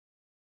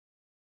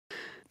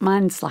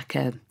Mine's like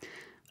a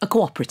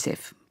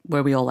cooperative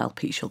where we all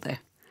help each other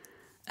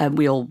and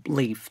we all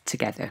leave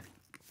together.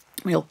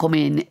 We all come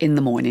in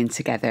the morning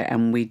together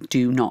and we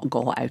do not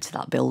go out of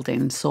that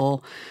building.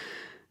 So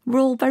we're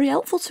all very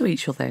helpful to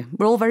each other.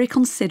 We're all very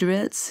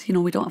considerate. You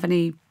know, we don't have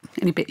any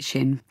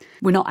bitching.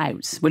 We're not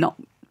out. We're not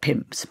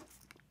pimps.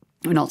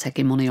 We're not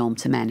taking money home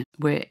to men.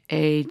 We're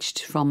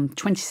aged from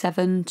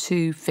 27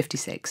 to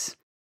 56.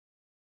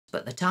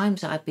 But the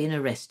times I've been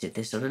arrested,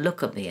 they sort of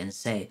look at me and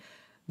say,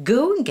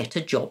 go and get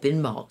a job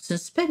in Marks and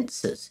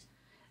Spencer's.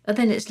 And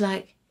then it's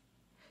like,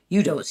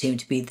 you don't seem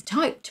to be the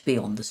type to be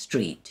on the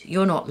street.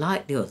 You're not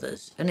like the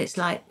others. And it's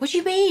like, what do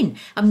you mean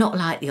I'm not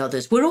like the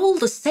others? We're all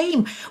the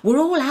same. We're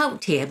all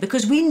out here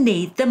because we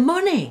need the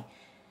money.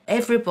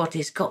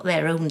 Everybody's got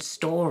their own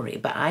story.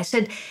 But I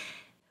said,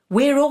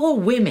 we're all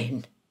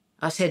women.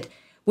 I said,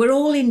 we're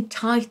all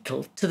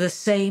entitled to the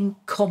same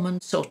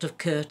common sort of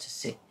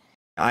courtesy.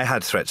 I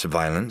had threats of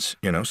violence,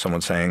 you know,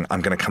 someone saying,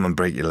 I'm going to come and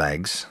break your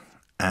legs.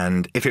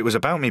 And if it was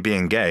about me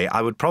being gay,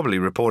 I would probably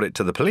report it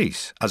to the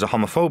police as a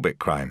homophobic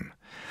crime.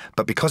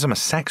 But because I'm a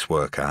sex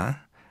worker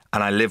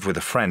and I live with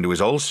a friend who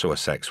is also a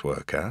sex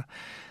worker,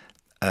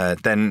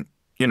 then,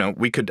 you know,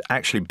 we could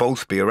actually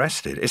both be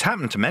arrested. It's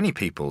happened to many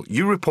people.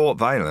 You report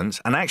violence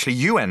and actually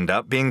you end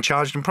up being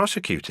charged and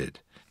prosecuted.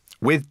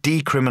 With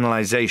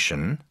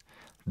decriminalisation,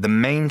 the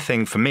main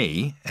thing for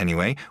me,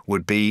 anyway,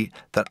 would be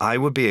that I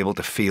would be able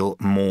to feel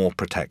more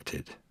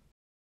protected.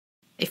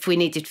 If we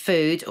needed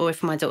food or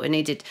if my daughter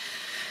needed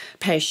a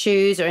pair of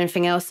shoes or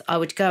anything else, I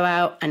would go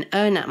out and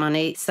earn that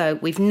money. So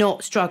we've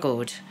not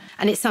struggled.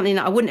 And it's something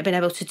that I wouldn't have been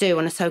able to do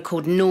on a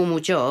so-called normal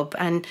job.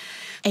 And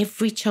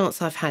every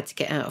chance I've had to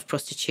get out of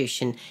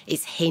prostitution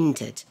is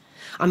hindered.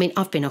 I mean,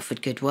 I've been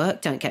offered good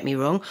work, don't get me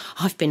wrong.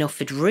 I've been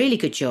offered really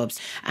good jobs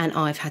and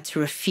I've had to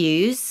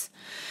refuse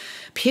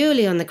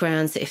purely on the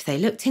grounds that if they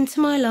looked into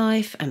my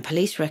life and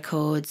police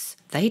records,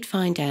 they'd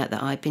find out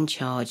that I'd been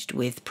charged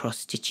with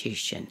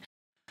prostitution.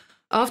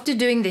 After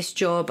doing this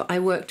job, I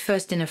worked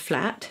first in a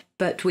flat,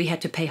 but we had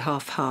to pay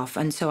half-half,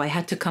 and so I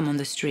had to come on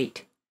the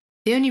street.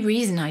 The only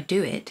reason I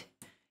do it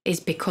is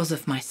because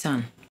of my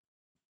son.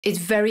 It's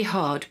very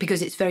hard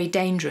because it's very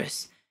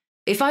dangerous.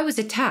 If I was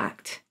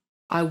attacked,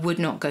 I would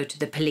not go to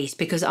the police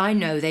because I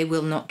know they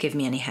will not give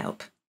me any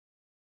help.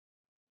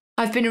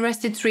 I've been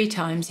arrested 3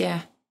 times,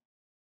 yeah.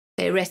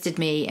 They arrested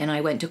me and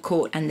I went to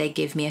court and they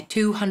give me a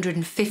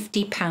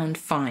 £250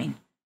 fine.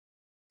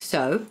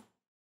 So,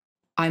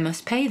 I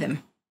must pay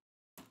them.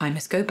 I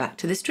must go back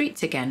to the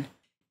streets again.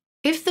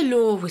 If the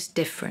law was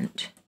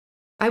different,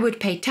 I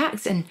would pay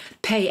tax and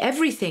pay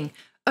everything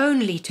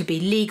only to be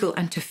legal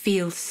and to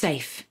feel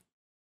safe.